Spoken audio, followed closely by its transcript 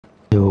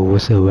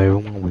What's up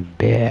everyone, we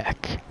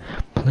back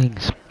playing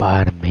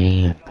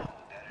Spider-Man.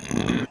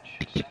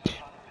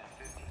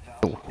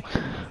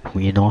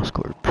 We in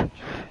Oscorp.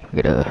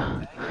 We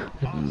got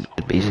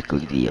basically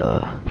the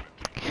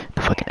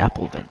fucking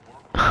Apple event.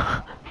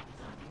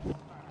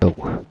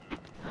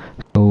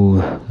 So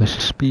let's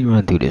just speed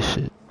run through this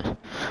shit. What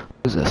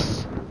is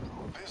this?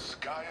 This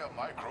Gaia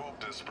microbe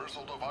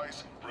dispersal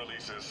device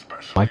releases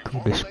special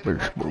Micro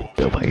dispersal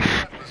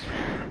device.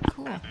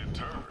 Cool. and in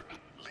turn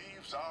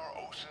leaves our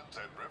oceans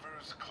and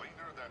rivers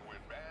cleaner than when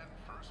man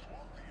first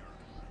walked the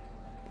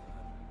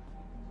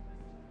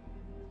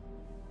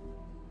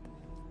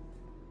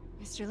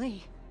earth. Mr.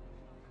 Lee.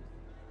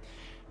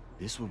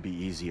 This will be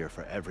easier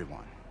for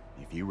everyone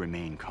if you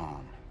remain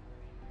calm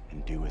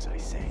and do as I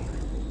say.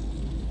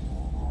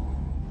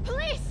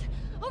 Police!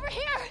 Over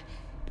here!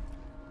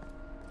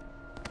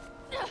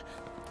 No!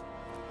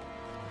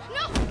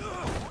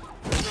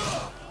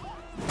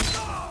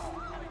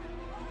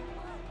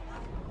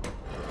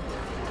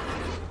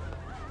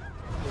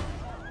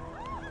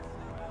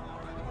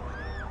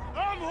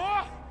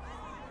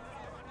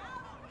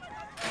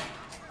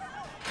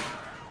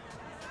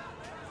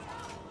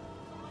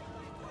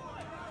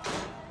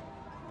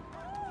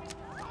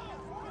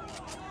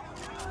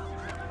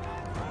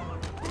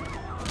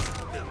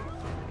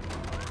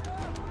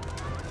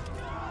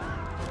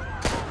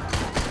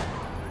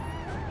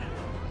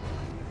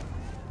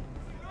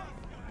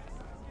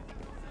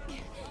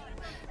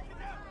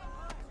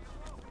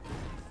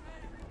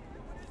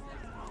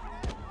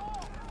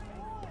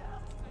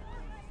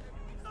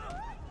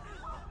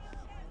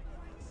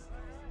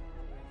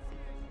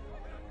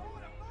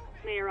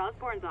 Mayor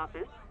Osborn's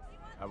office.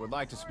 I would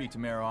like to speak to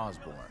Mayor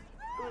Osborn,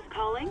 Who's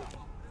calling?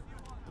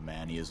 the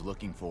man he is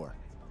looking for.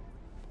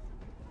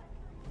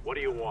 What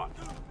do you want?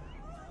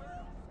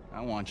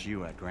 I want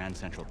you at Grand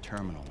Central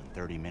Terminal in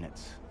 30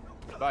 minutes.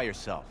 By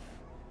yourself.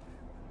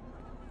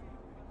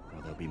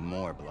 Or there'll be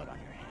more blood on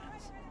your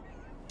hands.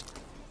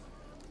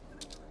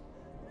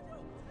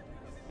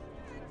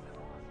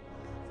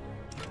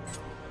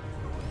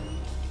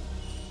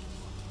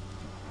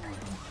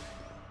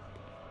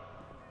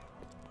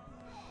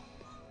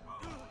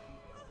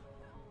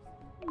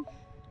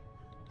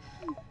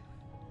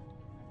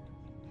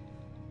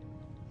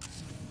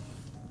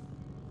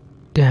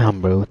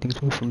 Damn, bro,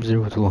 things went from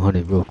 0 to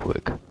 100 real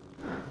quick.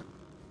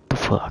 The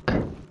fuck?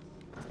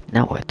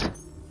 Now what?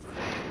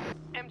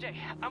 MJ,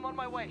 I'm on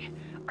my way.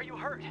 Are you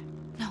hurt?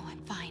 No, I'm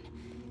fine.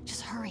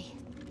 Just hurry.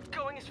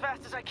 Going as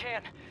fast as I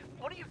can.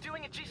 What are you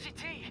doing at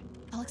GCT?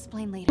 I'll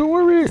explain later. Don't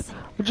worry, Listen,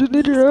 I just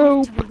need he's your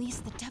going help. to release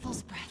the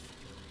Devil's Breath.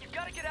 You've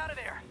got to get out of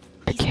there.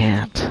 I He's not gonna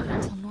can't. do it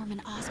until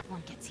Norman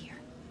Osborn gets here.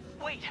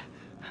 Wait,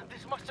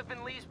 this must have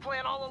been Lee's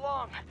plan all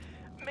along.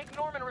 Make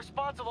Norman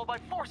responsible by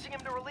forcing him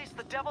to release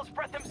the Devil's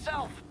Breath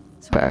himself.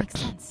 Sort of makes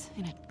Facts. sense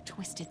in a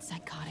twisted,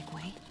 psychotic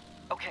way.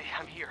 Okay,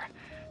 I'm here.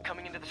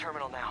 Coming into the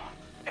terminal now.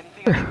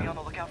 Anything I should be on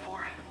the lookout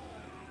for?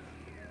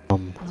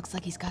 Looks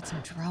like he's got some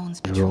drones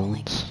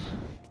patrolling. Drones.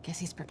 Guess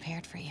he's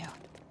prepared for you.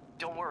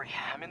 Don't worry,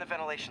 I'm in the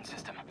ventilation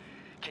system.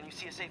 Can you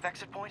see a safe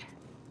exit point?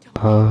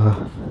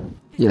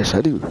 Yes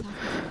I do. South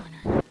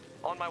corner.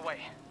 On my way.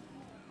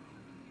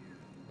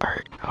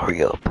 Alright,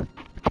 hurry up.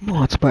 Come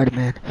on,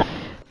 Spider-Man.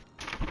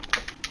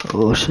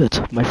 Oh shit,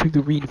 my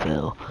figurine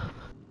fell.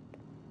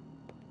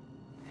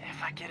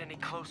 If I get any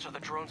closer, the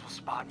drones will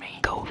spot me.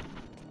 Go.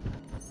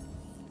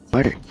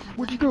 Spider,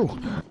 where'd you go?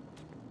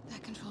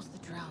 That controls the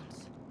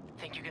drones.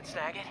 Think you can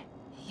snag it?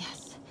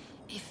 Yes,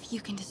 if you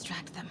can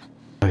distract them.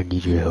 I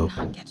need your help.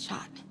 Not get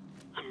shot.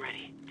 I'm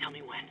ready. Tell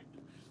me when.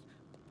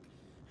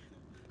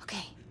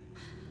 Okay,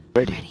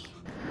 Ready. ready.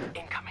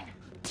 Incoming.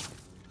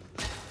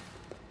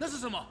 那是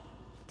什么？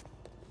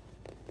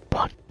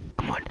 Come on,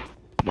 come on,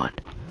 come on.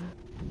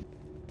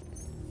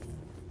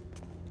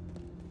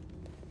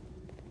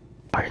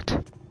 Alright.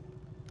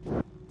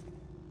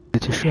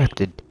 Get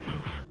distracted.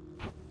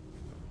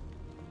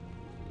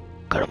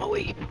 Got out of my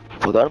way.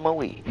 Fuck out of my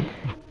way.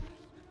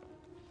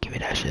 Give me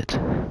that shit.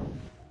 They're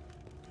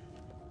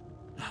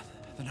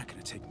not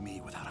gonna take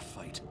me without a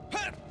fight.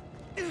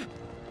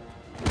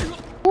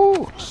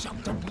 Ooh.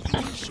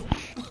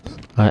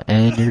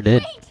 And you're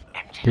dead.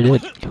 You're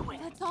dead.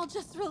 Let's all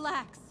just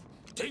relax.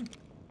 停！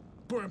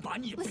不然把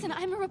你也 Listen,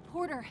 I'm a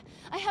reporter.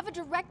 I have a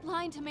direct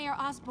line to Mayor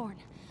Osborn.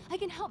 I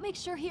can help make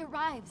sure he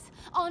arrives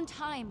on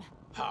time.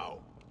 好。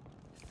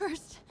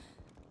 First,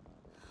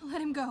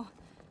 let him go.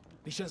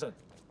 李先生，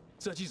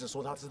这记者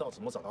说他知道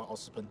怎么找到奥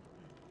斯喷。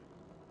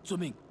遵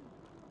命。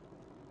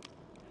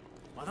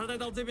把他带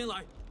到这边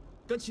来，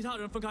跟其他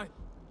人分开。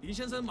李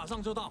先生马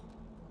上就到。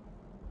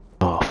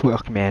 Oh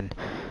fuck, man.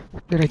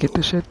 Did I get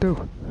this shit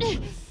though?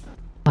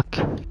 Fuck.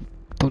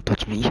 Don't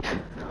touch me.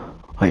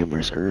 I am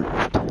reserved.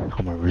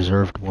 I'm a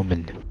reserved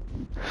woman.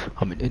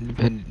 I'm an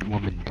independent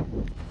woman.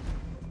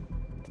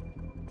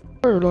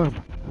 Fire alarm.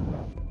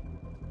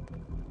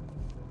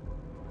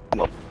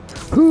 Come on.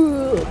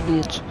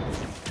 Bitch.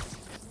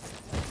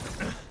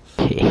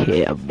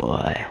 Yeah,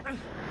 boy.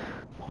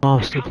 Oh,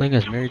 still playing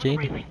as Mary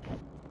Jane?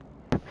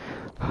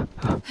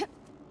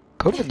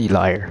 Come on, you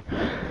liar.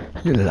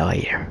 You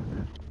liar.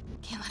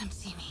 Can't let him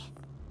see me.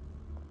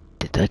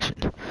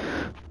 Detection.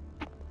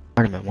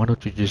 Spider-Man, why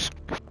don't you just...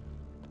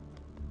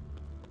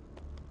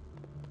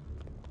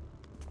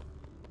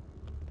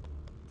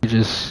 You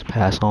just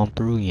pass on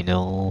through, you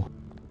know?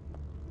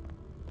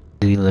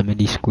 The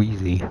lemony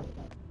squeezy.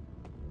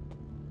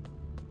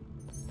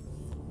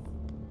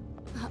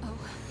 Uh-oh.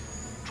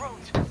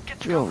 Drones, get the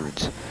cover.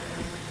 Drones.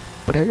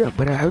 But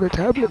I have a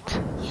tablet.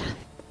 Yeah.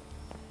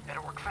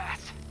 Better work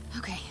fast.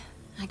 Okay,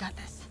 I got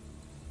this.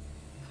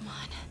 Come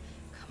on.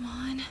 Come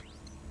on.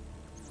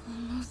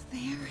 Almost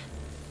there.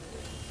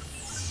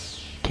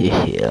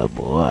 Yeah,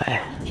 boy.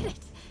 We did it.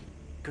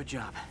 Good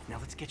job. Now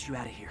let's get you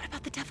out of here. What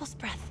about the Devil's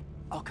Breath?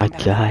 I'll I come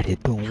back. got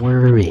it, don't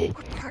worry.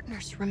 We're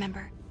partners,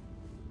 remember?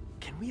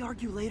 Can we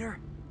argue later?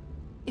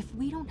 If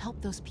we don't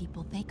help those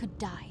people, they could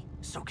die.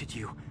 So could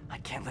you. I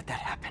can't let that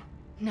happen.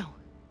 No.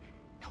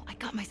 No, I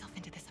got myself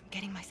into this. I'm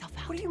getting myself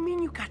out. What do you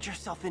mean you got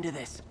yourself into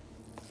this?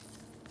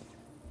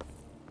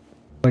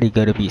 Why you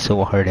gotta be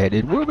so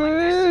hard-headed,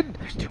 woman?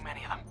 There's too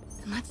many of them.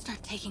 And let's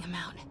start taking them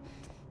out.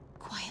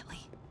 Quietly.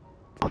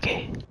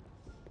 Okay.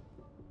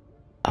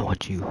 I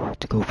want you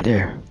to go over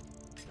there.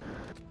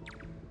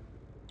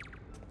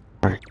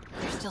 Alright,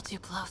 They're still too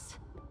close.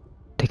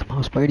 take him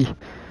out, Spidey.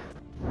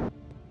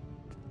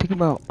 Take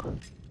him out.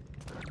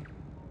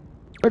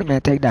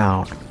 Spider-Man, take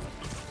down.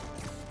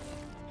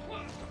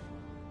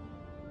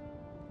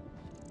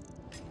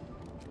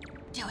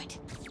 Do it.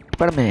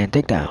 Spider-Man,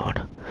 take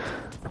down.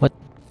 What?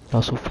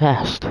 Not so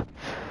fast.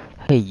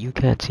 Hey, you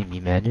can't see me,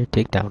 man. You're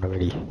take down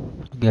already.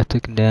 You got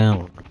taken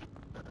down.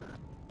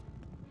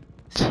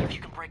 See if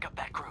you can break up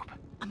that group.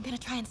 I'm gonna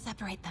try and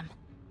separate them.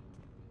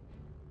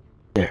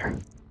 There.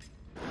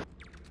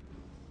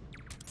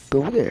 Go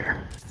over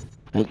there.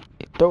 Hey,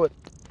 throw it.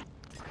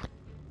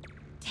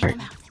 Take Alright,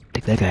 them out.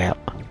 take that guy out.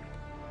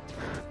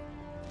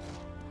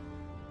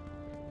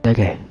 That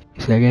guy.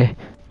 You see that guy?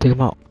 Take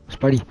him out.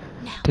 Spidey,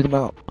 Now. take him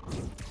out.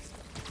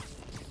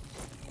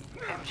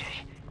 MJ,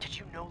 did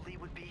you know Lee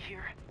would be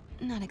here?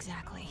 Not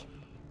exactly.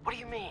 What do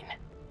you mean?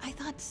 I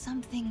thought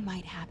something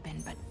might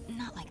happen, but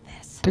not like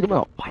this. Take him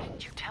out. Why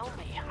didn't you tell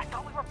me? I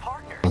thought we were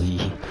partners.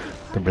 They're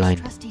Partners blind.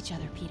 trust each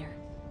other, Peter.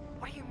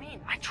 What do you mean?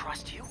 I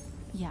trust you.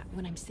 Yeah,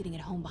 when I'm sitting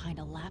at home behind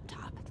a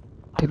laptop.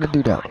 Take the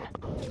dude out.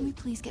 Can we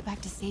please get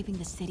back to saving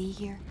the city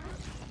here?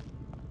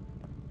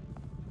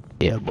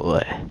 Yeah,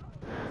 boy.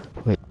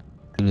 Wait,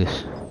 do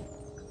this.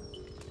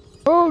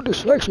 Oh,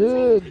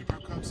 distraction! Paper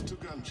cuts to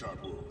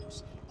gunshot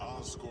wounds.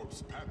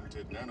 Oscorp's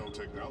patented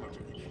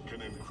nanotechnology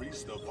can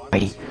increase the vital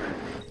Spidey, speed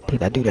by take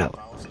that dude out.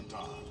 1,000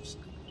 times.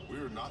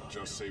 We're not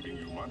just saving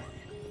you money.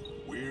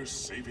 We're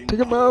saving Take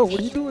him out. What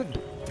are you doing?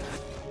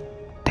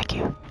 Thank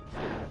you.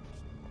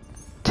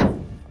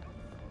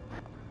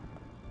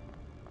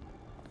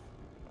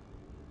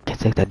 Can't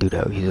take that dude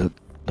out.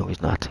 No,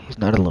 he's not. He's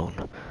not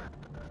alone.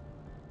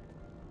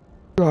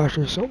 Gosh,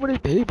 there's so many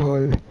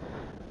people.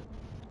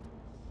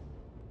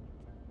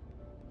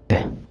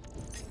 There.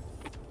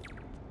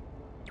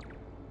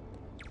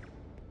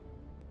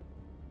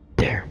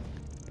 There.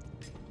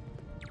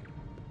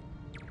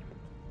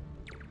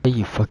 Hey,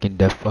 you fucking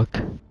deaf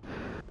fuck.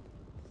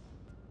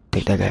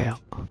 Take that guy out.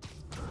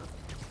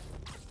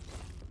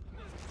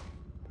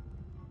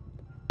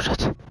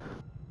 Shit.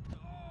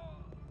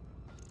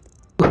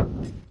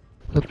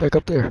 Look back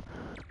up there.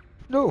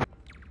 No.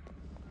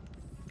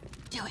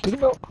 Do it. Take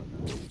him out.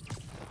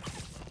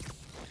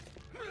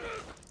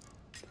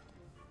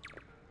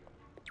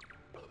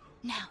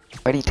 Now.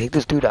 Why do you take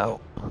this dude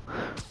out?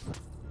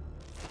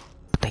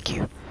 Thank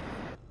you.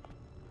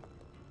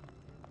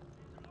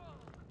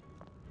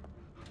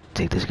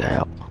 Take this guy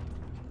out.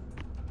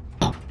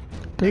 Oh,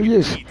 there he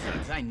is.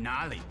 在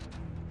哪里？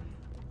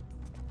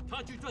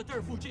 他就在这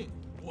儿附近，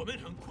我们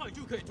很快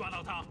就可以抓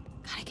到他。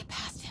 Gotta get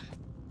past him.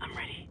 I'm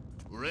ready.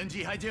 无人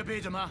机还戒备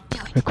着吗？ Do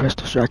it. Request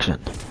distraction.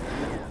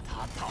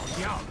 他跑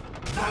掉了。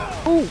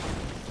 Oh!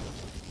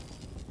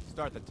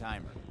 Start the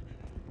timer.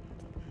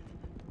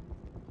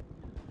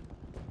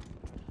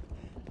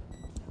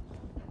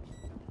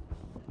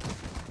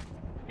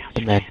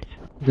 Hey man,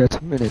 you got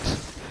 2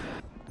 minutes.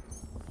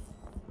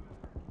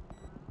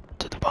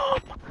 To the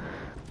bomb.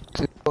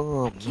 To the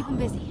bomb. Keep him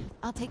busy.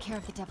 I'll take care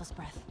of the Devil's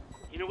Breath.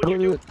 You know I don't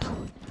know.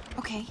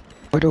 Okay.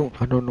 I don't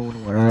know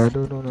what I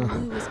don't know.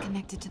 Blue is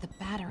connected to the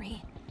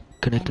battery.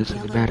 Connected to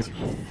the battery.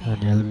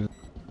 And yellow.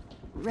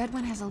 Red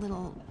one has a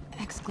little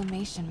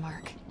exclamation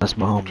mark. That's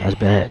bomb. That's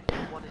bad.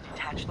 You want to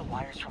detach the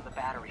wires from the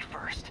battery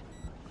first.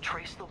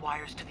 Trace the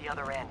wires to the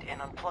other end and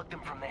unplug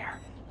them from there.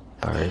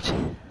 Alright.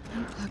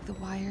 Unplug the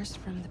wires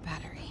from the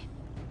battery.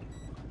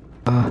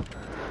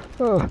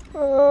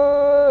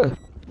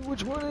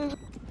 Which one is it?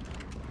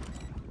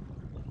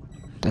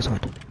 This one.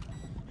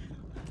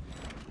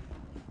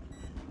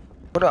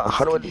 What up?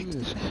 How do I do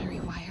Disconnect this? the battery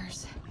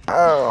wires.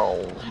 Ow!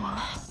 What a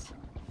mess.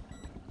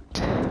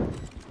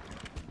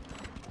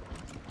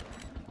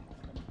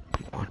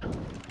 Come on.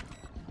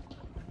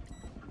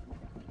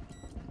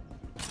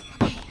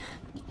 Okay.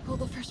 Pull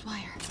the first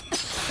wire.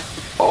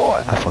 Oh,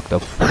 I fucked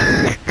up.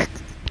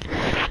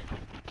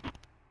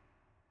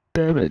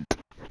 Damn it.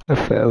 I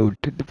go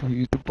to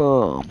defuse the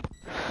bomb.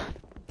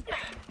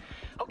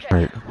 Okay.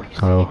 Right,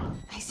 so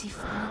I see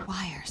 4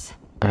 wires.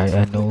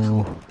 I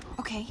know.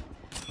 Okay.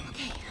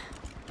 Okay.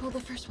 Pull the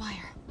first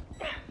wire.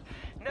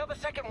 Now the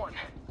second one.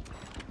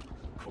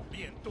 口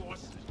变多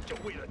时，就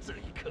为了这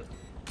一刻。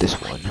 This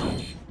one.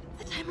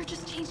 The timer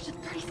just changed to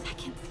 30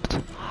 seconds.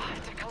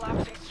 It's a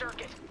collapsing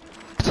circuit.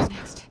 What's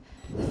next?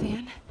 The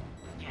fan?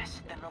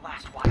 Yes, then the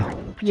last wire.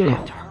 But Yeah. you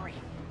have to hurry.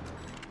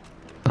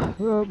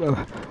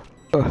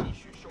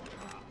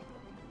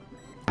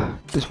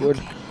 This one.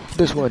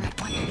 This one.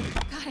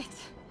 Got it.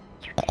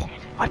 You did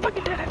it. I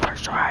fucking did it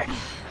first try.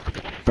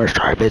 First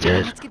try,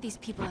 bitches. Let's get these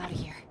people out of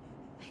here.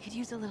 I could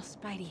use a little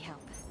Spidey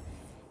help.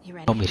 You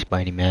ready? Call me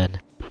Spidey Man.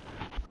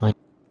 Like,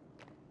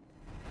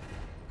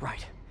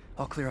 Right.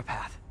 I'll clear a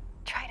path.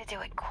 Try to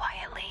do it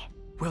quietly.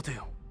 Will do.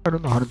 I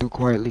don't know how to do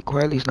quietly.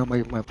 Quietly is not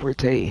my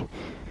forte.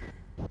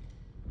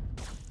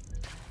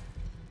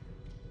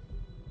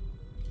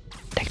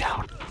 Take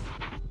down.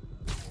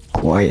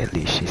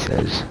 Quietly, she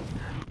says.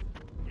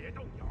 别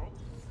动摇。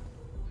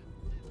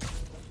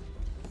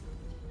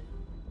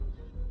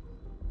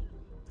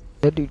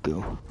 That dude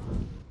go.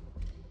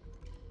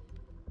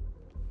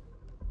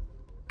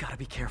 Gotta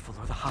be careful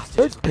or the hostages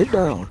Let's will take get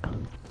hurt.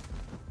 down.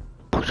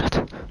 Oh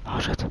shit. Oh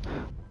shit.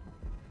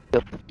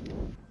 Yep.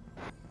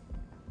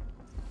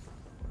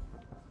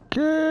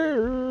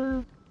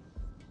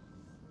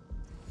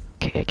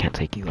 Okay, I can't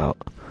take you out.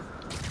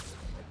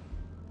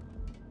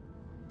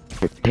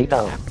 Take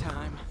down. Nap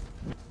time.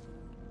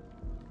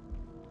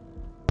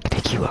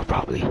 Take you out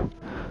probably.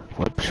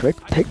 What trick?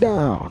 Take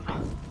down.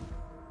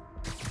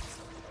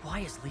 Why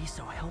is Lee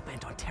so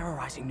hell-bent on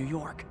terrorizing New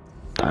York?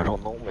 I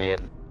don't know,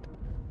 man.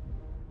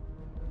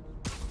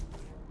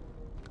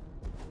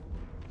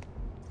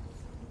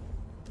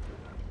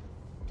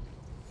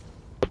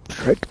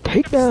 Trick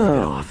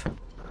takedown.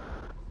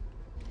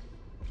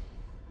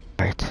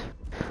 Right.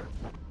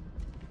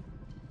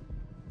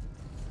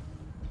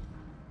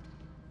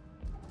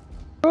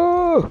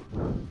 Oh.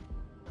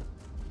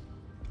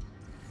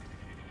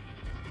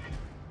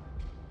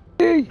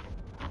 Hey.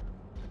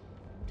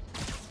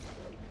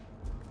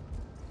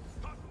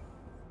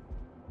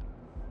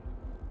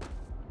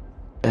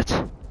 That's.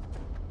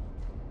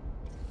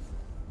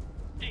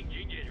 定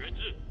睛演员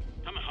制，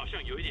他们好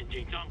像有一点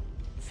紧张。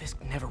 Fisk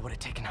never would have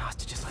taken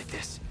hostages like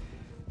this.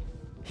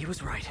 He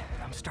was right.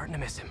 I'm starting to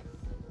miss him.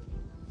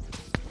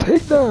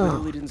 Take down.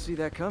 Really didn't see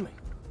that coming.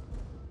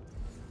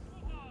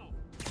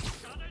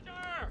 挡在这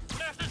儿，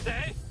那是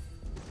谁？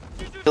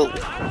蜘蛛 No,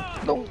 侠来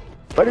了！ no,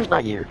 Spider's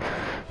not here.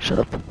 Shut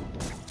up.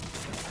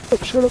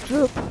 Shut up,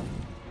 shut up.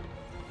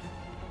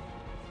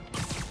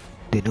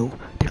 They know,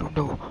 they don't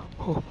know.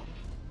 Oh.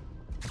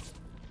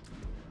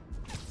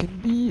 Fucking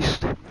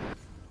beast.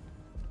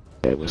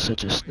 That was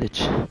such a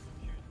snitch.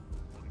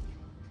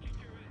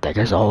 That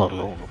guy's all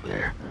alone over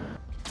there.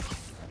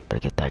 Gotta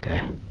get that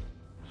guy.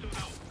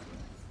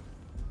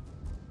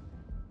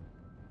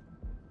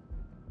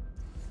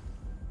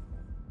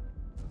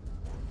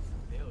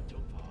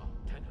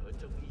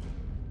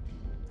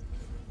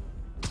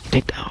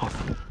 Take down.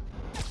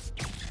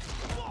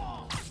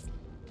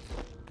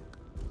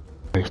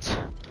 Right.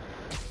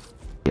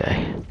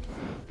 Guy.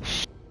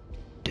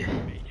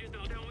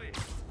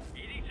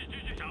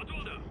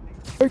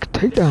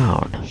 Take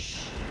down.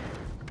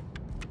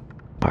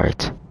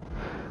 Alright.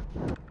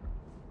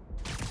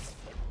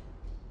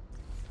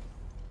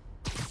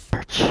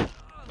 Perch.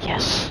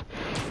 Yes.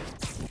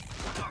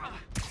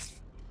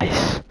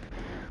 Nice.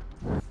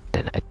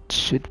 Then I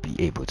should be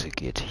able to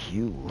get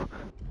you.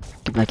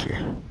 Get back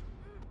here.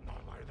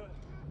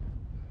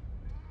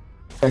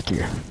 Back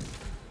here.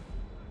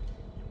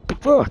 The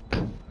fuck?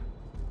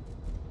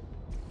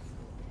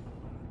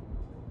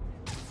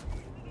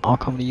 I'll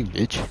come to you,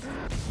 bitch.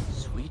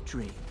 Sweet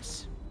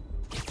dreams.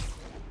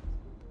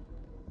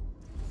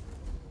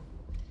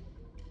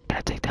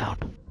 Gotta take down.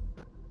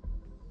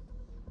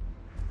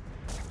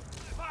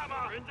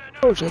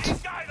 Oh shit.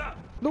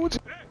 No one's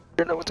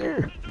here, no one's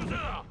here.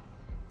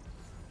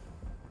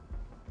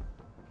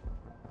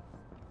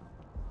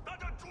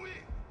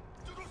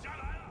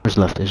 What's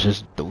left is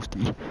just those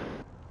three.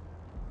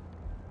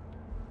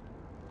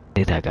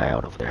 Take that guy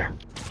out of there.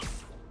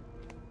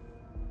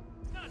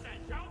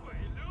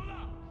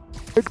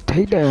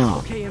 Take down.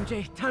 Okay,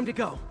 MJ, time to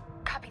go.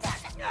 Copy that.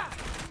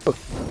 Oh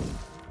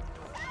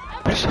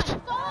shit.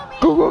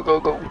 Go, go, go,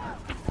 go.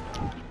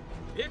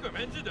 别鬼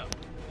门子的，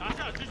拿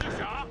下蜘蛛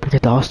侠！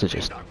 Get the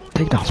hostages.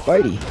 Take down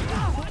Spidey.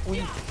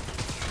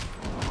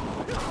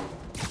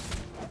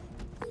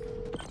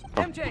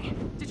 MJ,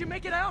 did you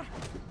make it out?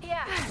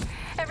 Yeah,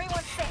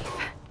 everyone's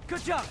safe.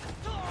 Good job.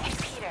 Hey,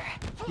 Peter.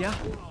 Yeah?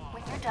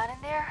 When you're done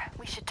in there,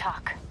 we should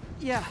talk.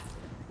 Yeah,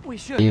 we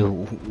should. Hey,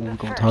 what we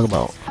gonna talk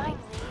about? Find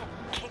Lee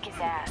and kick his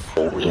ass.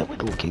 Oh yeah, we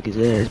gonna kick his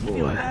ass,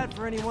 Feel boy. bad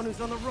for anyone who's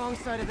on the wrong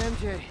side of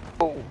MJ.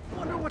 Oh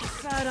Wonder what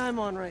side I'm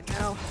on right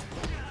now.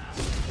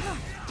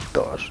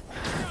 gosh.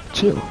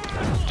 Chill.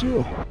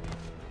 Chill.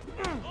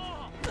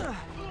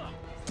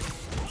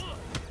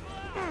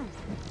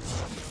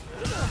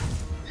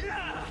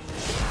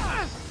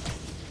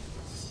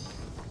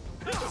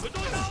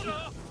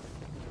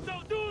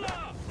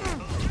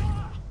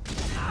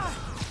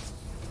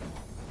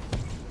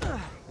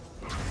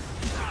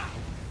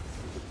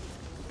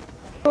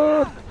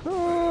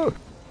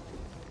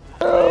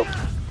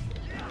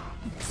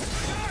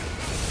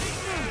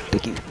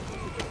 Thank you.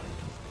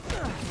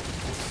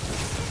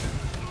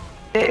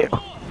 Damn.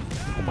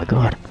 Oh my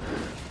god.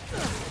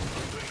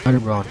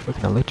 Underground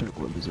fucking electric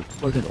world is a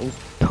fucking old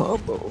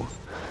combo.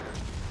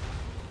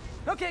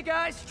 Okay,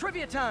 guys,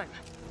 trivia time.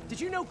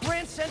 Did you know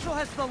Grand Central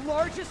has the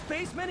largest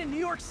basement in New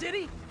York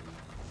City?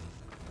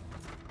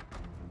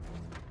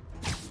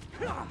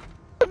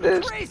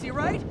 Crazy,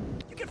 right?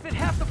 You can fit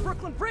half the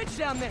Brooklyn Bridge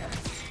down there.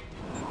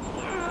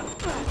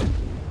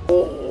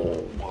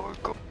 Oh my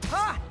god.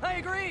 Ha! I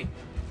agree.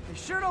 They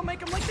sure don't make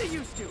them like they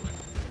used to.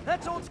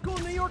 That's old school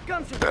New York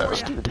gumption for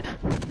you.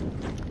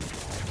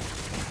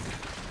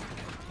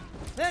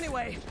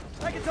 Anyway,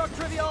 I can talk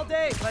trivia all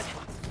day, but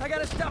I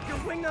gotta stop your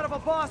wingnut of a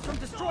boss from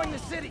destroying the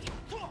city.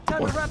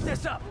 Time to wrap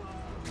this up.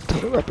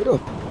 Time to wrap it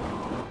up.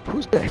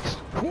 Who's next?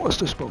 Who wants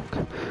to smoke?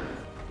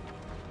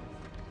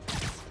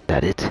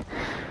 That it?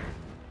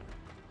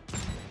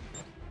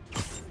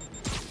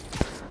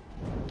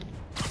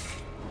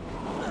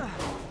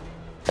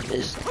 I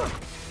missed.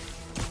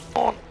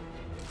 On.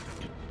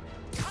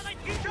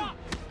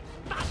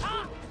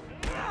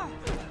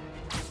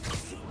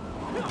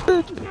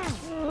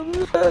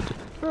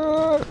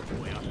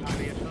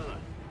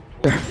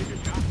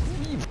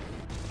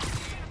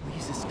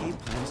 Lee's escape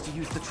plan is to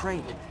use the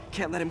train.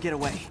 Can't let him get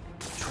away.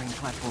 The train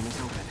platform is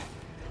open.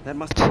 That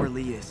must be where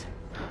Lee is.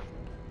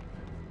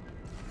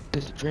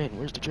 There's the train.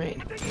 Where's the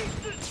train?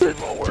 There's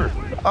more.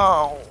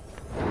 Oh.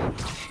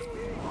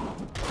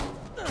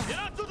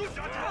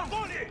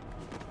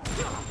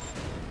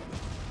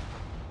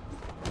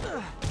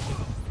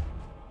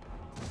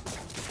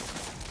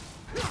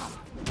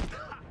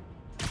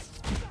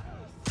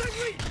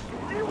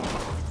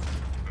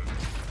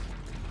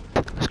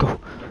 Let's go.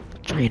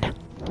 Train.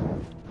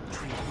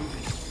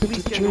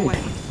 Lee's getting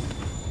away.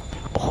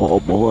 Oh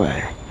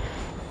boy.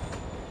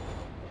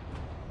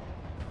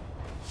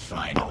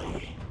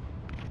 Finally.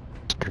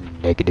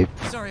 Mr. Negative.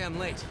 Sorry I'm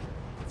late.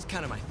 It's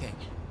kind of my thing.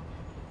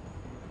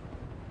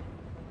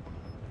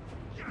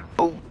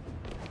 Oh.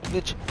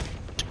 Bitch.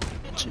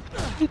 Bitch.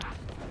 Bitch.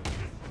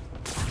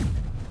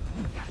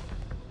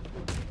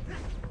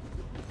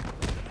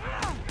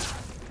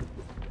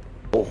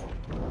 Oh.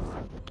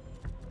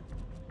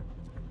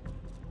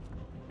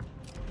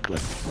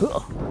 Huh.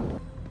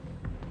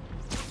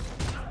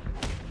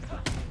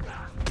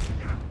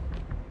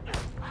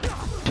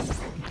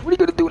 What are you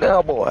gonna do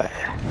now, boy?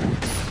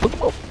 Put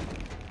him up.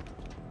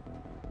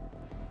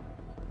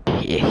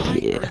 Yeah.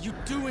 Why are you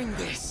doing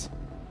this?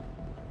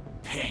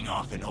 Paying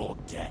off an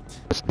old debt.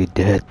 Must be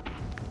dead.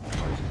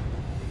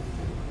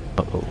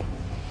 Uh-oh.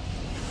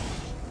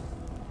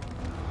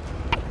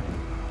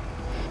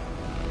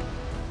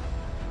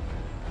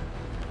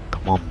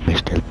 Come on,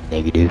 Mr.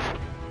 Negative.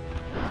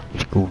 What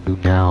you gonna do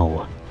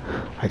now?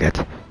 I got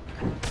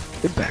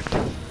impact.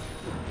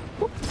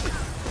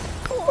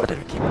 God.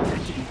 Better keep it.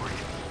 That didn't work.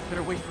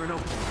 Better wait for an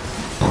opening.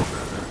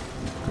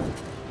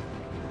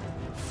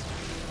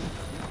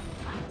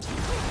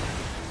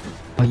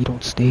 Why you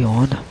don't stay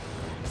on?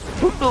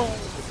 Oh no!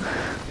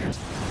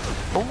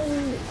 Oh!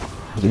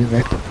 I'm getting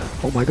wrecked.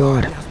 Oh my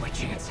god. Now's my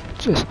chance.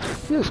 Yes.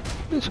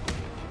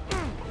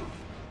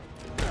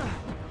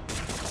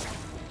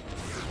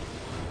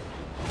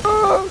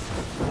 Ah!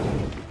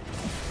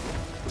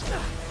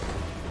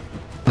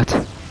 What?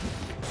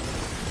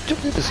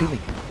 Jumped in the ceiling.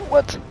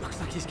 What? Looks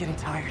like he's getting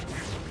tired.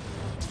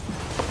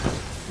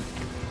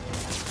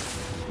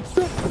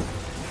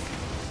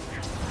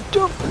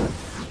 Jump!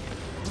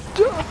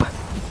 Jump!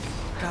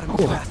 Gotta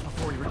move fast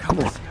before he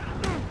recovers.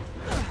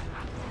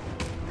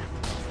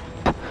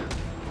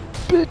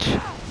 Bitch!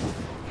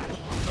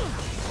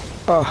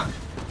 Ah.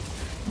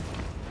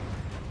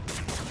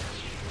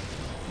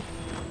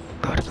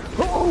 God.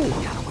 Oh!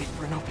 Gotta wait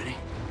for an opening.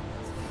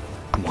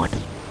 Come on.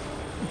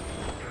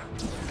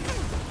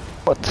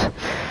 What?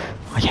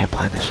 I can't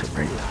plan this shit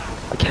right.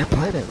 I can't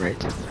plan it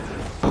right.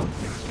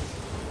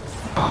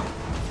 Oh.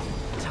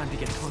 Time to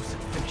get close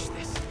and finish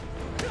this.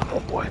 Oh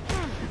boy.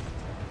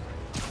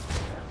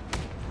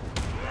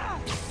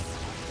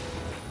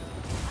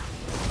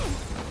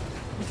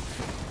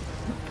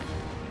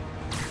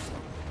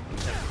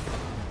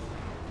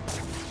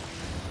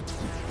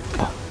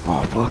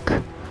 Oh fuck.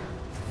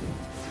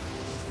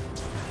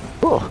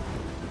 Oh.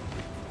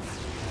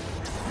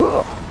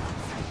 Oh.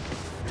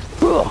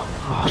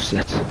 Oh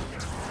shit.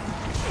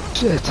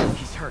 Shit.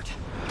 He's hurt.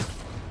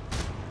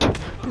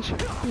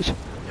 Bitch.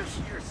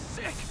 You're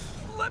sick.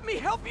 Let me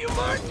help you,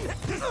 Martin.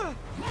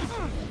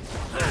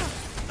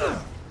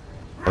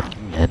 Fuck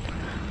you, man.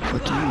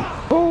 Fuck you.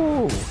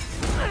 Oh.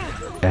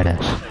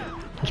 Badass.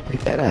 That's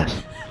pretty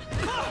badass.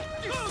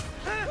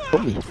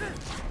 Help me.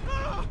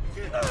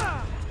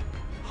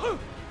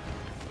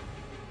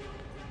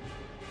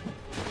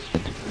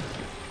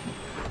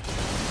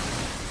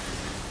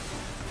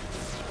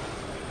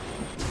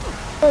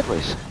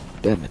 Sideways.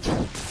 Damn it.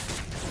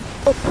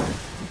 Up.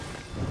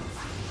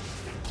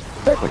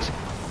 Sideways.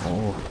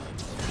 Oh.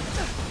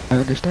 I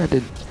understand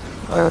it.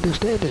 I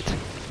understand it.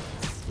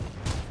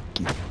 Fuck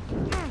you.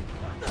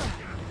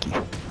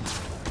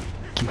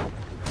 Fuck you.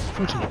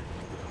 Fuck you.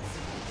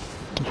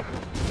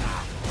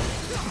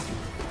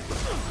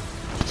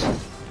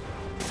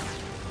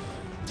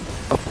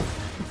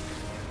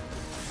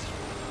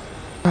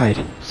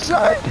 Side.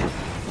 Side.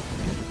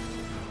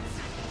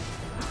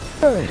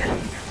 Side.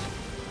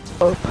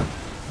 Up.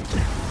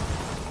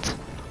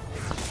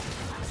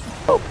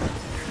 Up.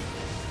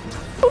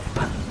 Up.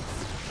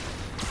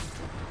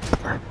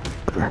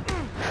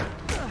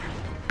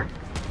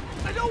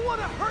 I don't want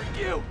to hurt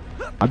you!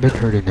 I've been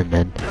hurting him,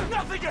 man.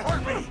 Nothing can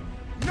hurt me!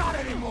 Not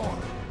anymore!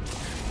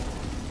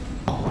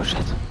 Oh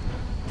shit.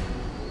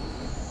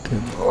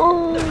 Come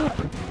on.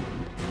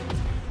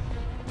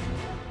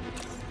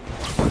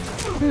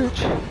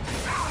 Bitch.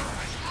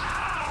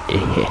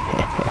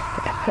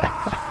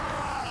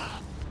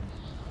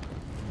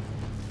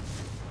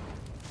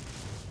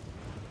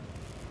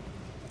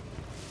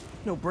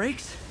 No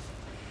brakes?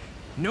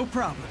 No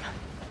problem.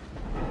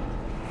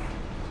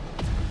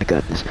 I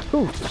got this.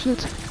 Oh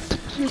shit.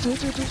 Shit.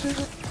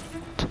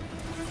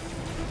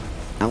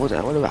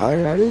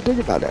 I didn't think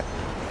about that.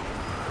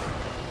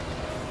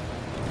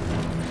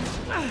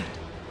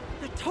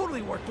 That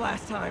totally worked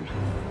last time.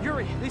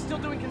 Yuri, they still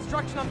doing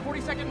construction on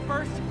 42nd and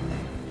 1st?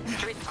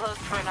 Street's closed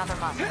for another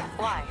month.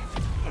 Why?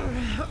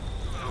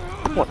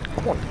 Come on,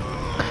 come on.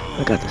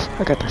 I got this.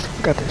 I got this.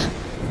 I got this.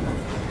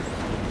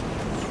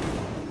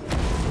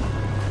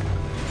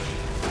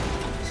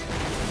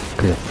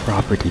 Good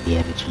property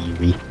damage,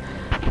 Yuri.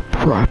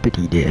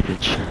 Property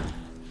damage.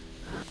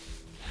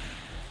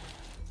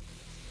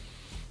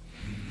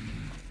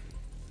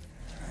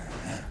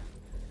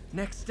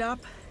 Next stop,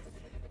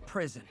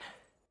 prison.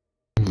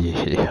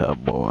 Yeah,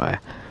 boy.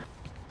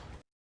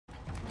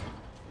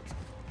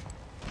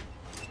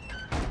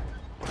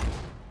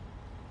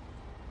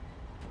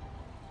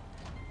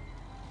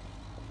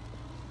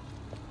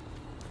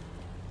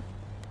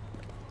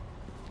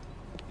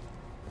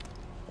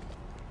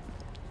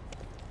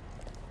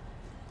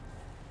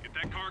 Get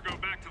that cargo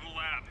back to the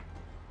lab.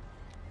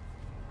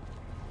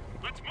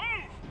 Let's move!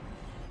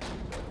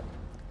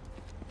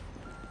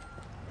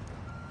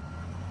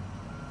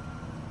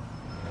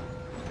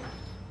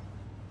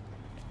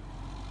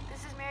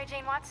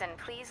 Jane Watson,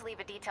 please leave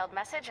a detailed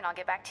message and I'll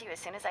get back to you as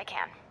soon as I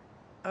can.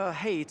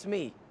 Hey, it's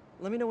me.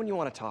 Let me know when you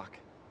want to talk.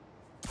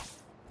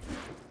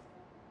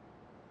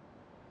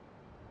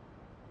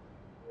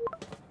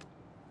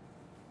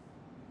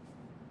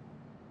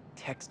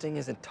 Texting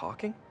isn't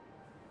talking?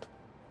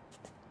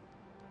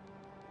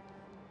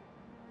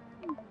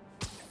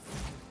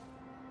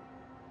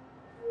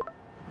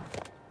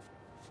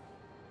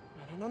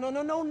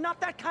 No,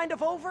 not that kind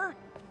of over!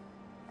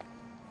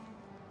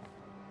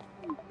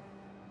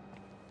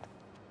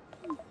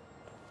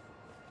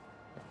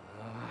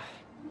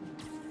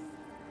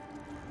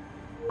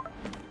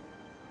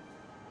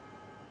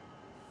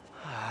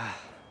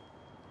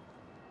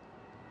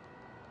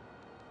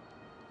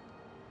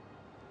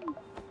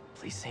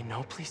 Please say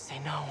no, please say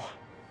no.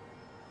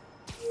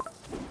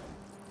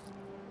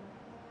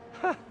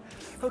 Huh.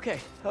 Okay.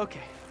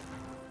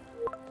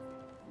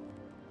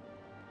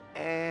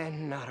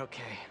 And not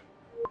okay.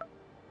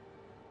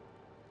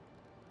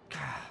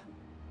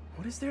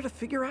 What is there to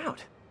figure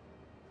out?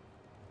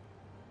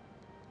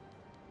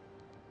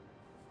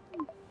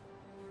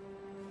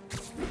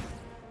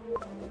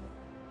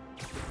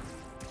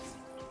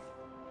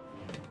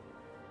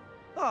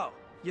 Oh,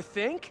 you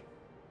think?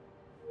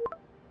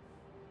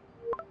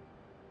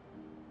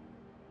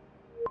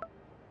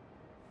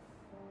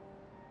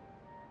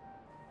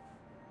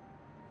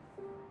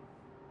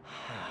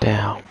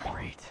 Damn.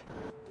 Great.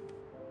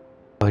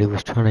 But he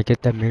was trying to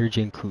get that Mary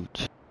Jane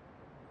cooch.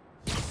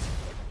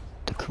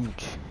 The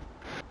cooch.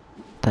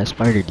 That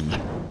Spider D.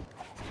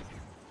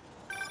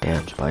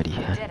 Damn, Spidey.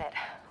 Did it.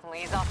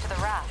 Lee's off to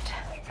the raft.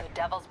 The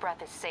Devil's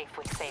Breath is safe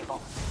with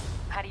Sable.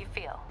 How do you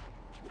feel?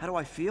 How do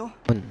I feel?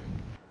 1,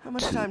 How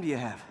much time do you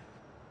have?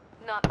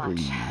 Not much.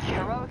 3.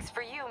 Heroics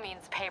for you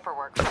means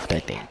paperwork for I me.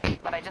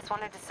 think. But I just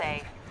wanted to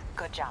say,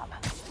 good job.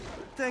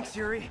 Thanks,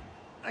 Yuri.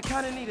 I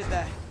kinda needed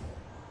that.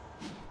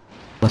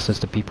 Unless it's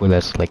the people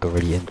that's like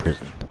already in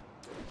prison.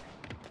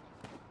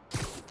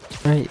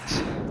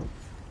 Right.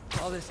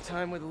 All this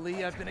time with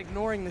Lee, I've been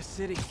ignoring the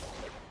city.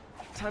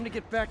 Time to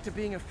get back to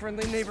being a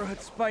friendly neighborhood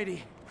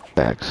Spidey.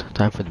 Facts.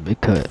 Time for the big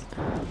cut.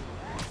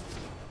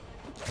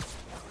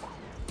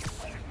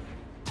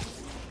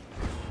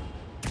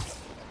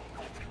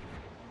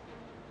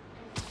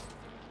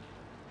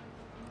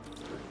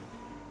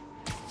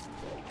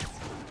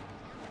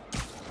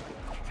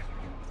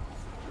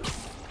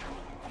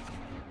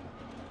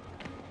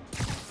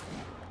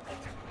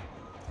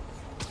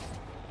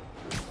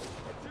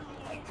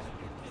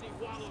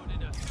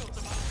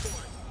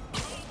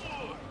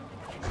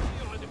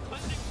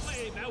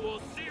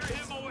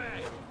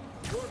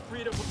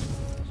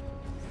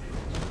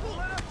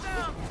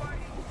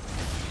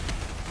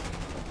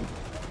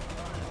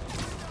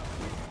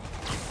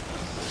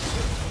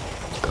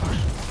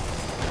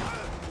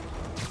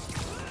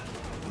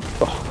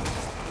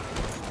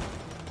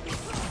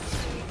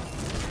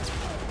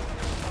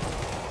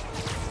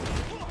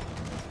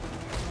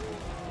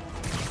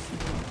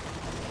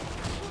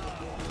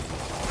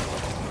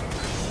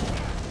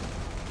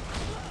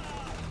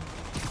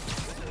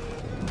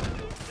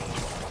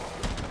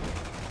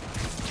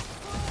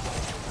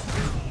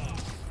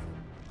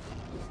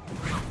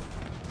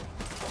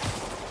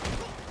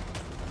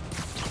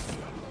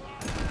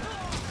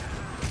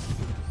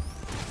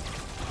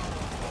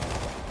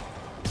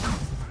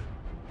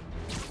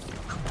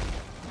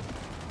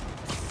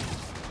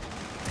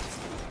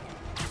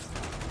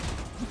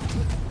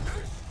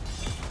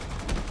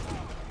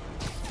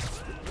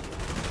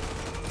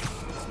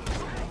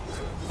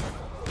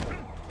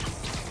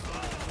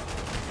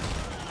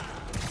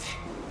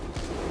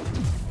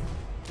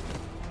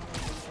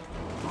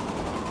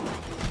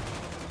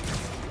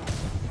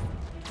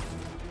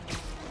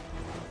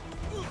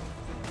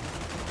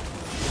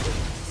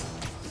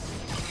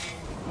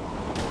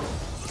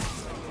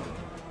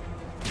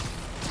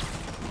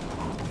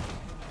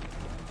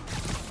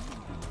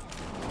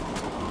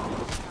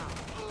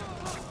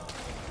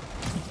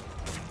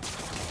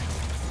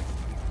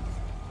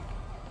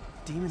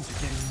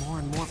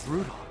 more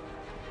brutal.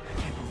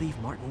 I can't believe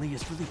Martin Lee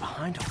is really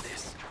behind all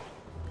this.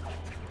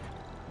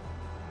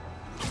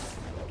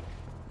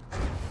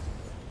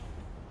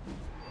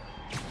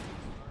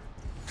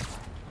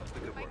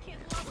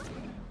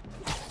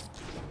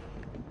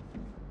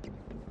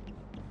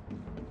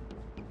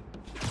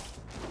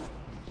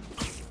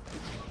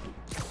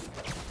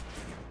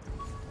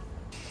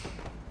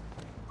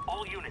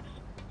 All units.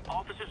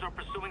 Officers are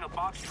pursuing a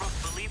box truck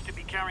believed to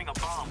be carrying a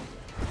bomb.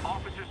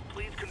 Officers,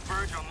 please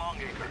converge on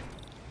Longacre.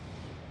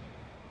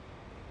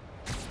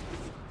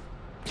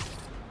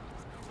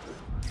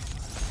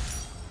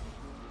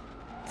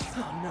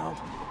 Oh no.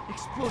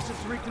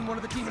 Explosives rigged in one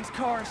of the demon's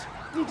cars.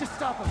 Need to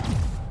stop him.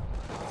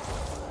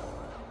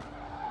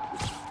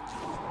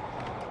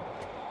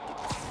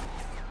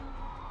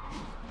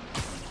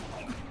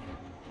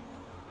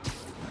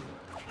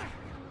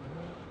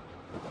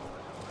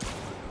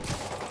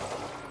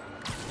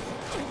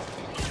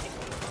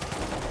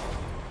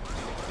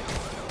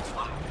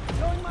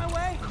 Going my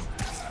way?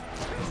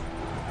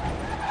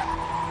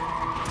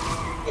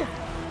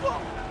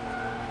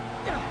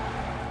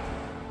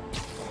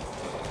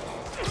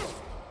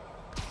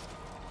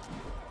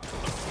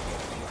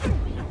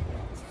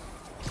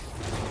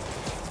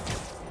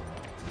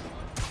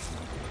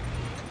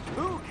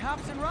 Ooh,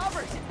 cops and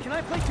robbers. Can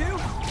I play too?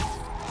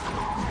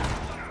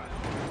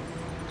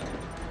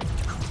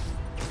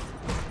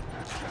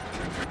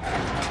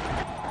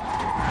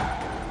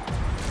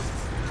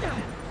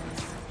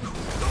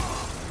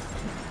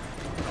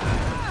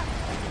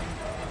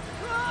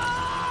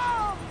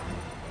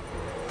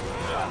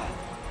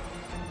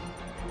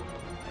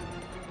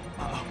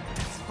 Uh-oh,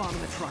 it's a bomb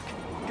in the truck.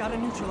 Gotta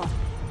neutralize.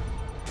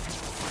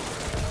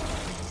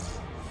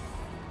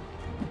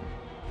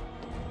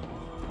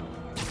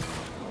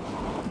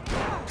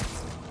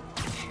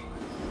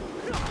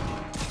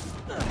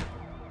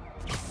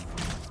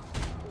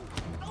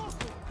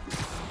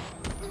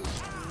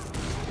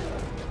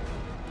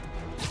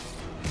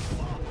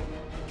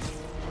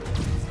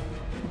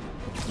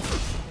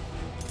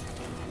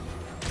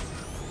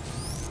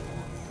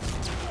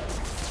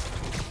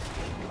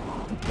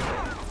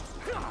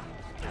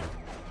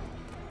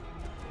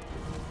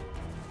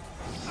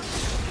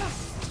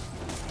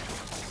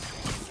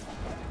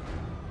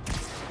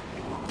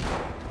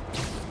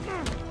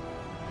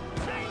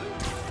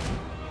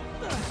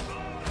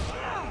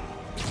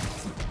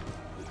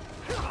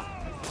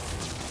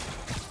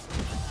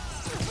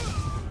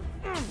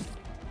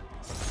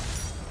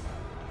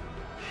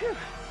 Phew.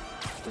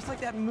 Just like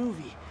that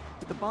movie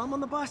with the bomb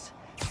on the bus.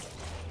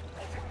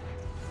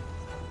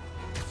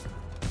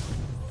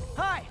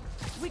 Hi!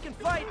 We can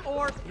fight,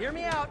 or, hear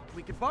me out,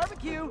 we could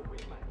barbecue.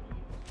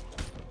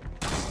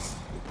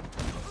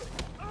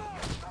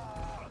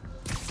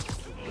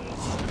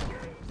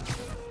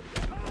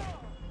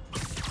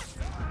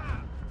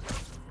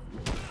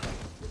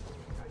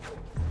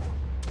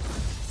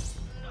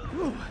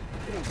 Ooh,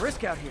 getting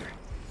brisk out here.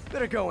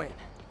 Better go in.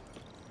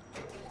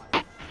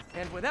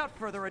 And without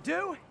further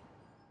ado...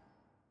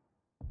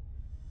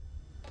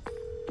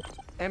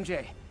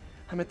 MJ,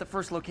 I'm at the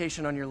first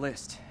location on your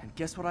list, and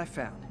guess what I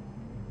found?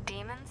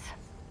 Demons?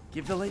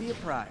 Give the lady a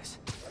prize.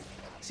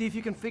 See if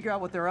you can figure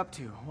out what they're up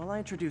to while I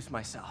introduce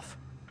myself.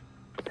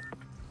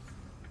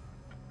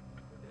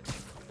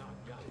 大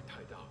压力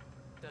太大，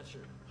但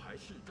是还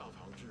是照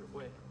常指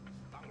挥。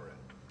当然，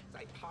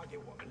在他给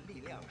我们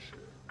力量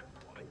时，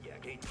我们也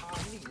给他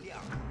力量。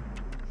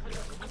他有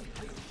什么比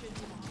他有限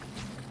制吗？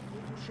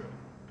也不是，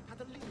他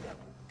的力量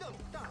更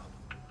大。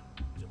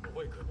怎么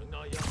会可能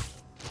那样？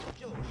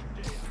就是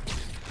这样。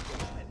我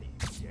劝你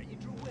别一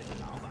直问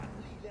老板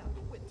力量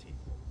的问题，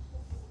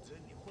否则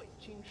你会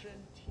亲身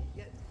体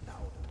验到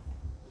的。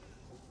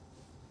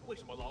为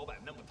什么老板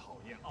那么讨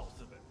厌奥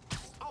斯本？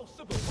奥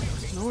斯本会有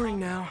Snoring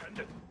now.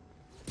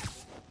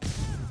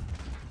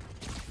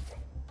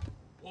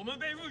 我们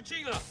被入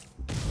侵了！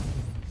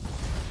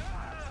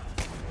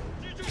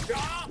蜘蛛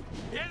侠，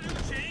别入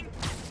侵，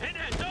狠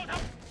狠烧他！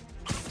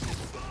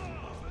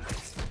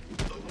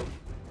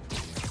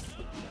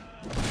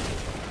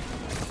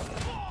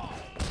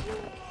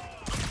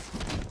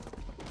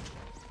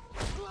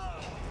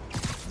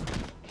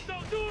守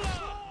住了！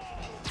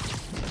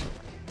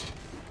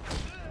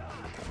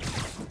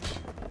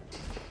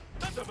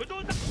他怎么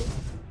都在？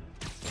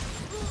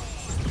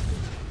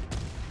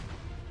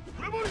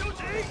绝不留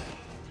情！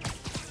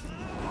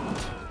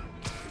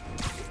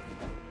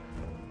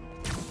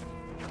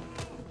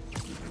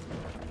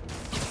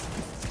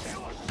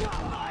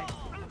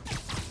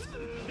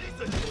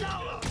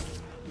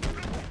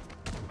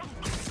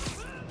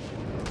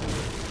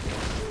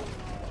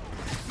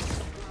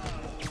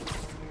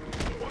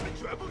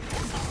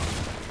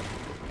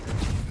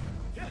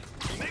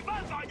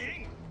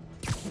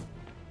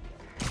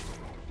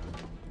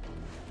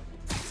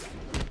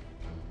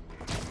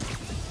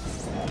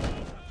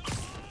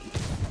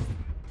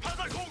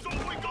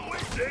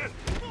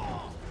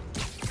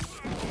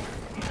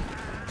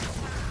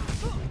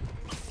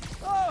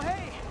 Oh,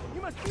 hey!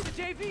 You must be the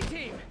JV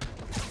team!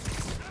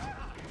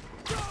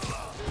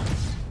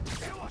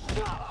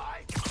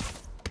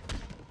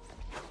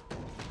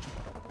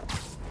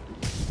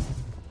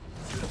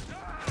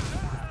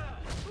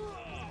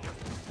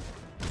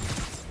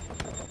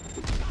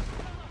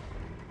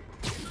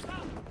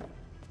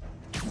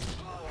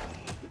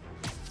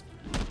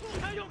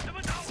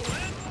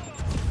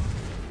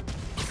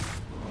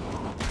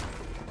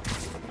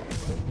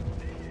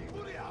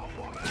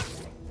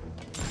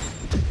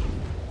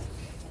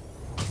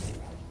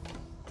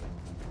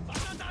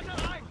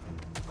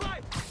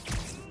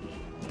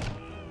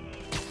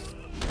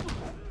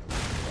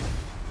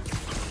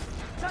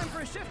 Time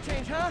for a shift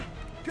change, huh?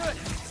 Good,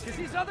 because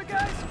these other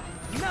guys,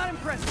 not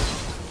impressive.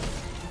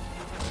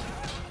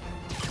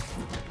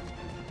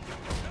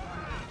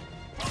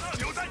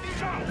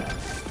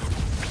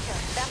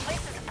 That place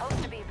is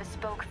supposed to be a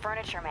bespoke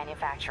furniture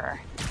manufacturer.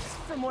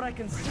 From what I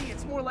can see,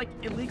 it's more like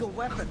illegal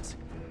weapons.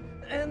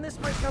 And this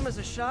might come as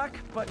a shock,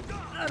 but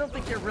I don't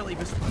think they're really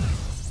bespoke.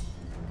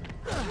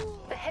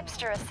 The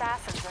hipster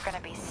assassins are gonna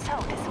be so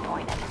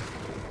disappointed.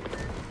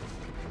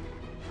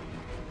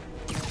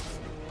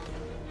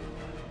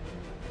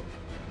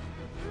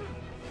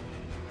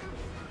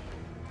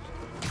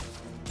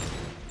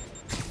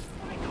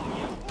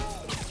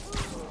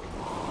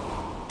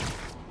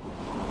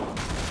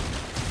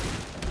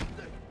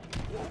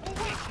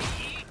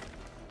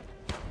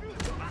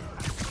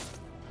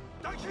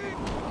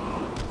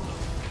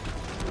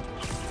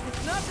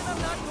 It's not that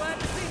I'm not glad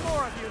to see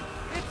more of you.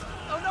 It's...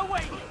 oh no,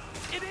 wait!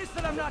 It is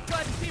that I'm not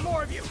glad to see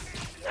more of you.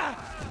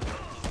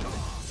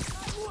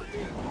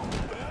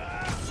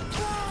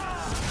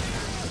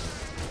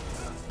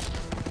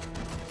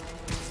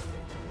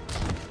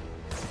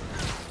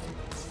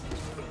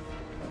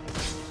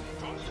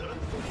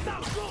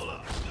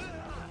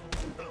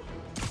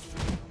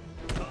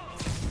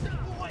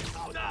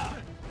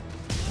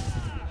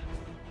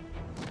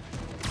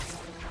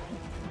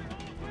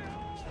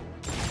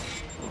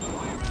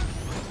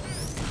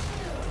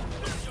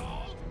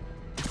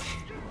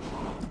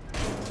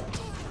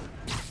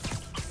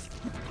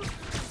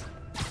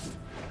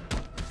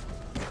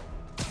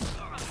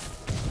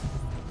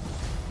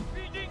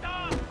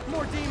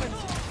 More demons.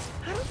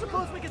 I don't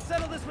suppose we could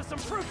settle this with some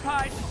fruit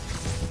pies.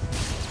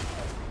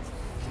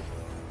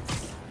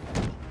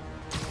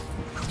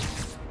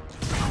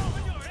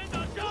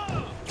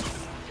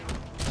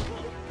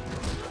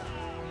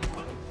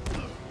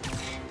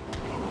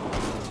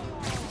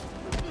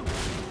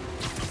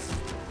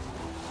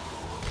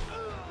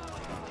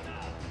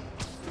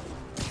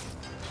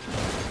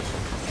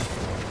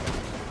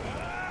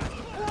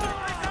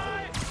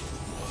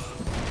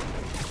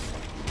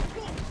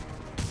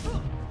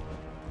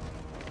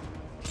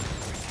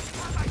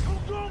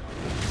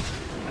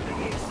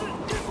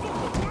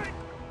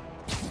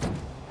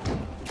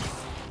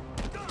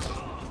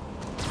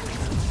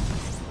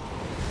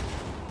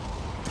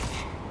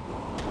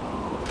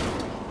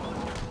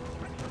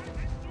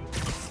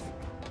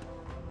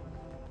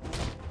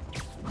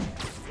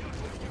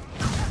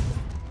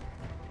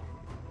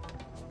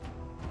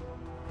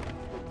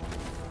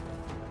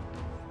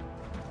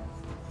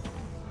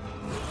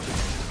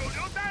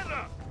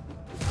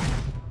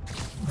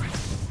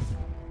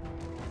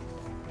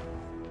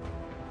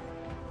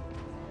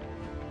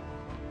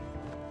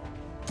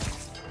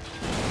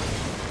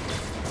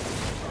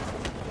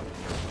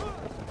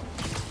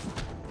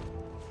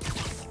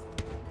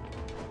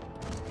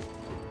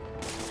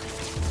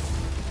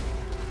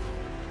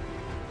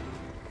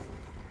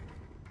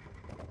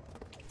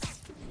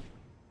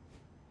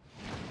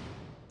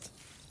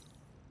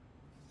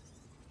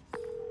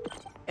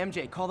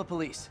 MJ, call the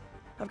police.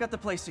 I've got the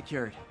place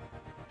secured.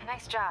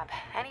 Nice job.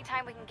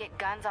 Anytime we can get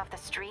guns off the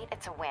street,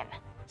 it's a win.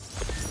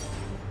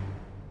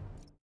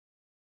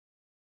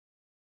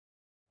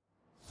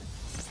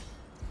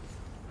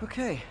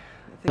 Okay,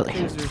 I think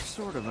things are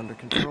sort of under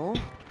control.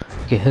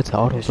 Okay, head to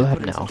Otto's I should lab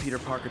put in some now. Peter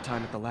Parker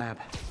time at the lab.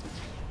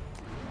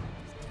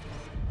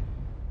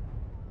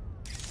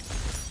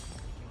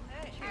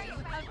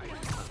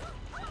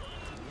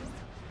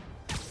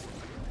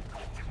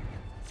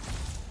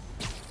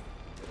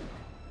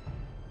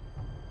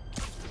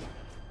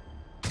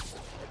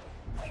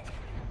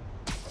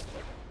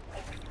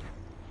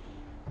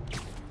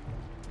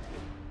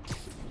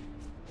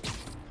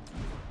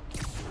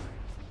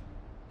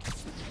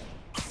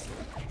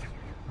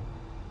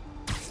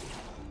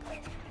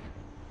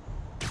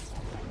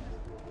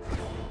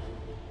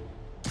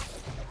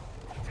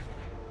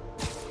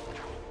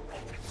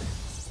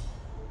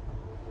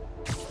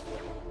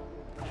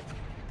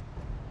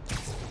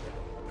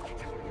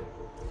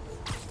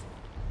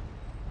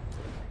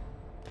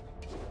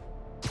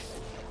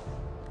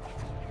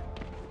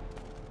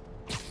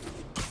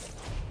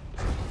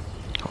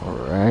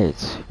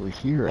 Alright, we're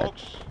here at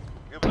Folks,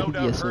 you've no doubt heard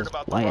Octavius's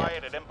about the lab.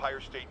 riot at Empire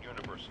State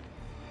University.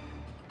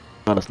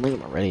 Got his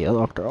name already,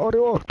 Dr.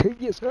 Otto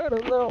Octavius, I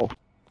don't know.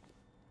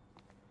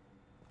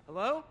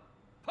 Hello?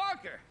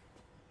 Parker!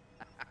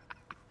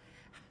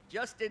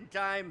 Just in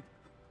time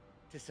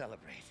to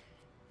celebrate.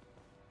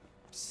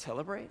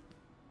 Celebrate?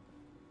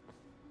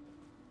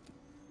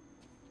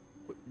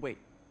 Wait.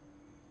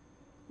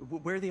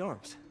 Where are the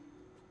arms?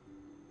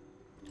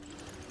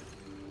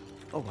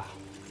 Oh, wow.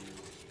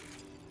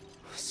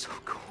 So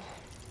cool.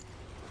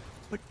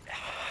 But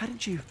how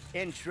did you...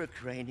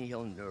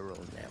 Intracranial neural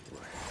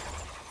network.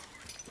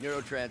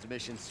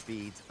 Neurotransmission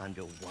speeds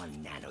under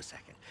 1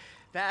 nanosecond.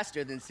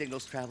 Faster than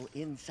signals travel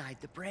inside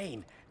the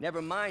brain.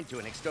 Never mind to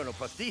an external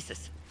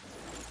prosthesis.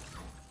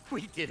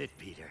 We did it,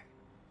 Peter.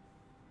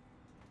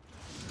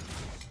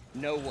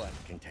 No one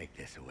can take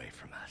this away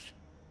from us.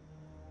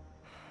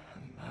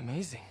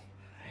 Amazing.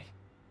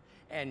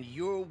 And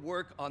your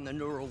work on the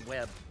neural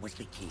web was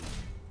the key.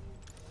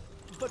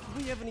 But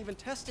we haven't even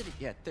tested it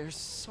yet. There's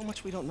so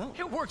much we don't know.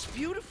 It works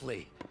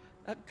beautifully.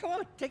 Come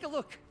on, take a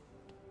look.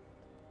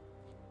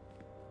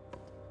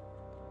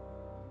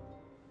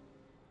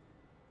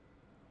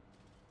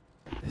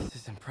 This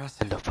is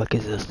impressive. What the fuck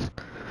is this?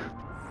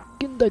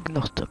 Skin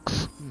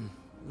diagnostics.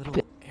 Little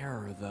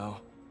error, though.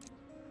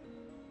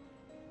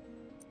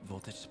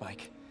 Voltage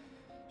spike.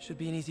 Should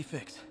be an easy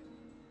fix.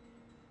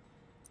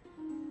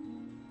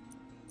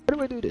 How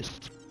do I do this?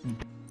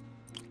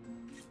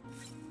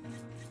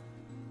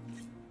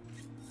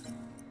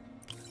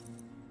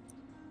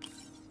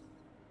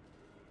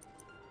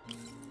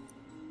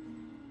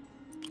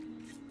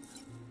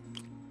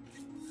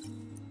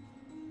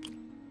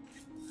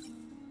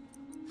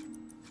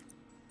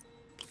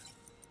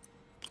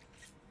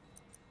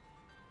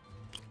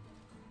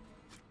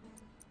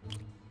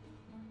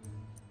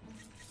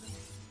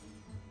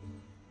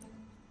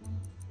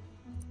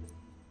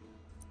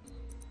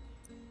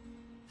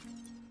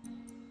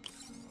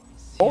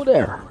 Oh,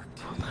 there!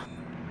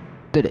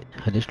 Did it.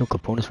 Additional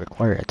components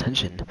require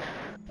attention.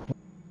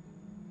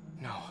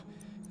 No,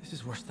 this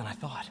is worse than I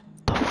thought.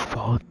 The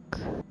fuck?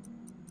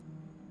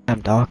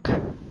 Damn, Doc.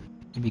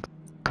 You be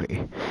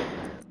great.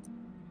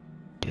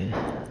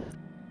 Yeah.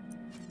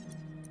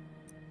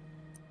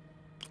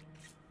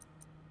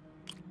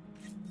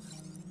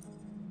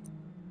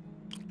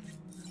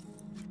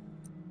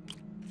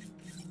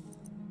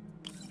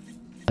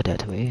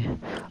 That way.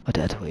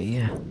 That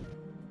way.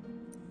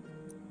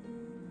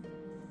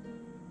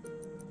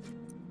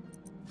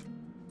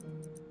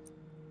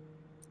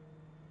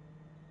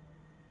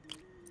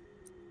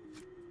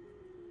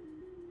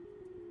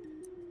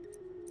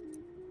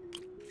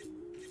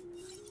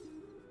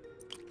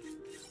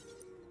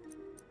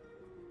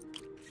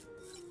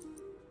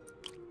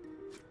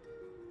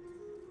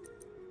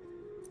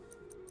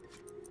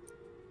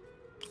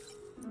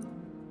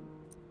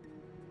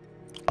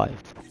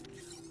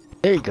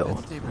 There you go.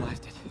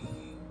 Stabilized it.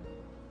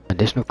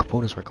 Additional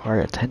components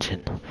require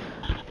attention.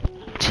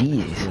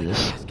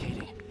 Jesus.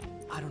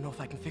 I don't know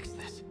if I can fix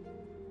this.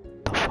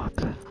 The fuck?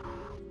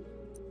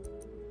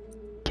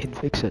 Can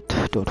fix it.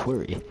 Don't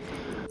worry.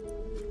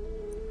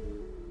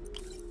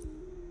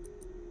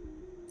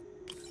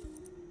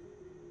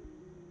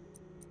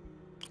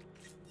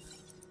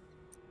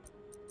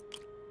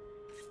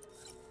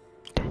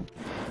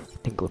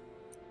 Then go.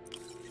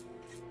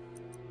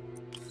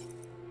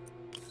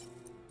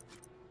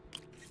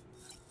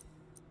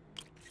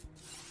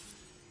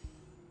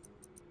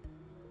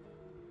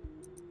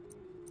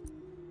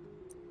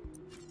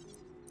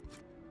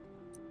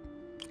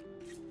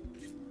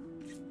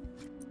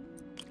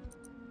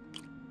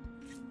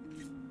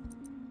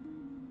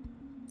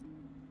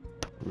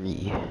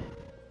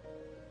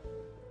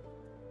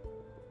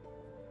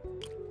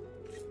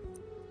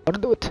 How to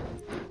do it?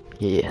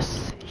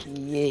 Yes.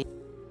 Yeah.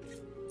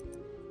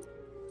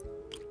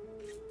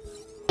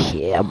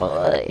 Yeah,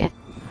 boy.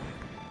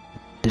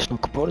 Additional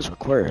components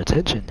require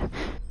attention.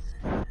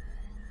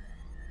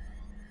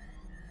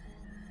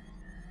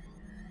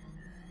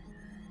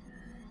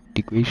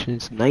 Integration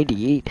is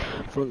 98.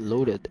 Front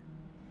loaded.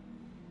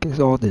 What is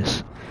all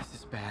this?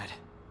 This is bad.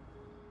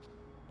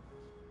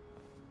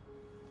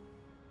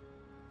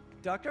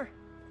 Doctor?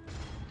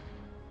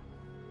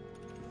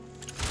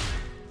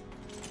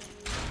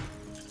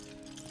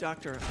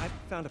 Doctor, I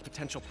found a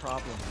potential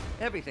problem.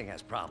 Everything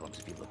has problems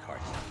if you look hard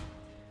enough.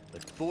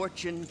 But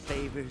fortune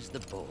favors the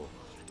bold.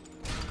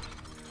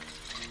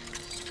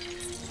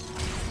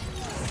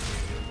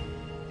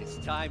 It's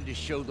time to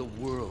show the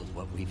world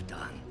what we've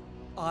done.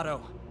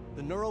 Otto,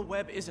 the neural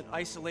web isn't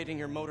isolating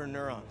your motor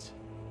neurons.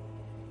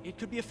 It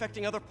could be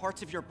affecting other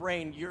parts of your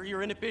brain,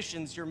 your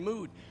inhibitions, your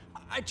mood.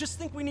 I just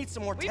think we need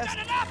some more testing. We've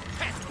done enough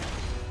testing!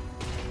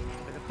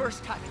 For the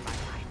first time in my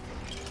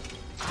life,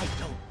 I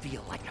don't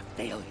feel like a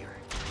failure.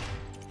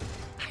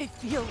 I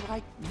feel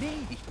like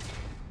me.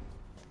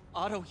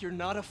 Otto, you're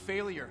not a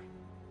failure.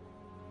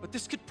 But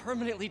this could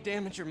permanently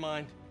damage your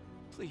mind.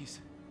 Please.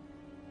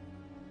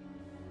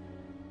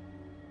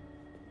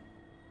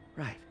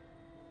 Right.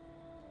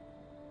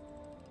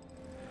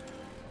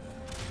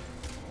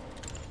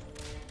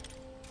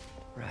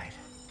 Right.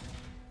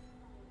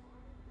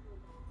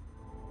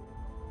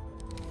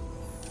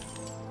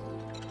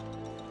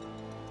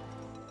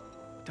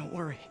 Don't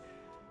worry.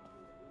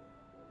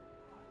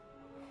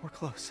 We're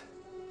close.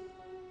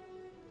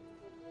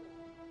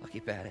 I'll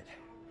keep at it.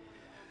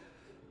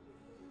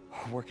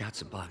 I'll work out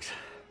some bugs.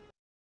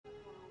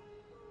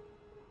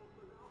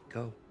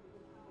 Go.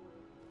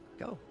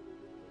 Go.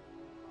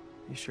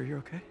 You sure you're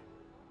okay?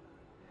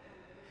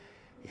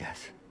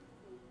 Yes.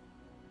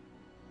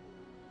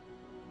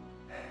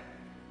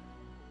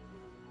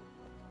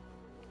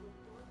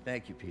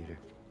 Thank you, Peter.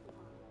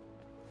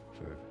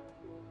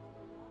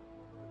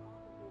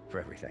 For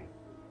everything.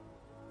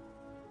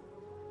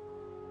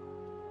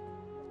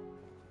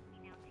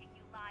 We now take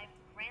you live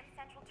to Grand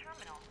Central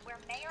Terminal, where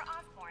Mayor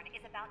Osborn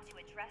is about to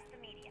address the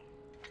media.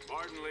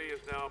 Martin Lee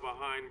is now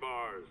behind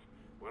bars.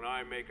 When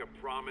I make a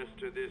promise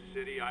to this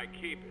city, I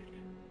keep it.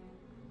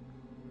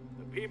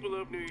 The people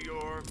of New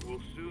York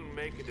will soon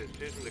make a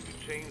decision that could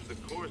change the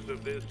course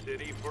of this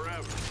city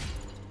forever.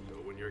 So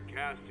when you're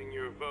casting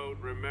your vote,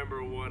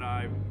 remember what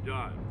I've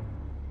done.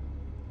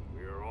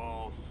 We are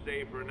all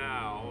safer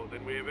now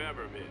than we have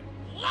ever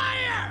been.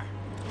 Liar!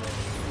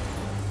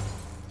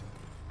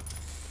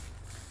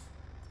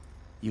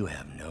 You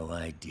have no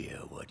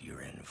idea what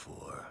you're in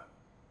for.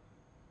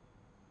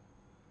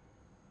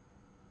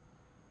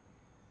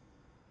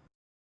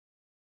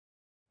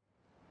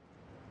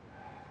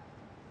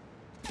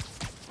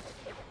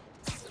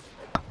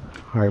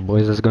 Alright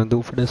boys, that's gonna do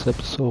it for this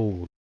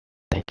episode.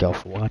 Thank y'all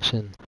for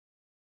watching.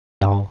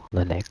 Y'all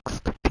the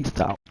next.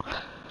 Peace out.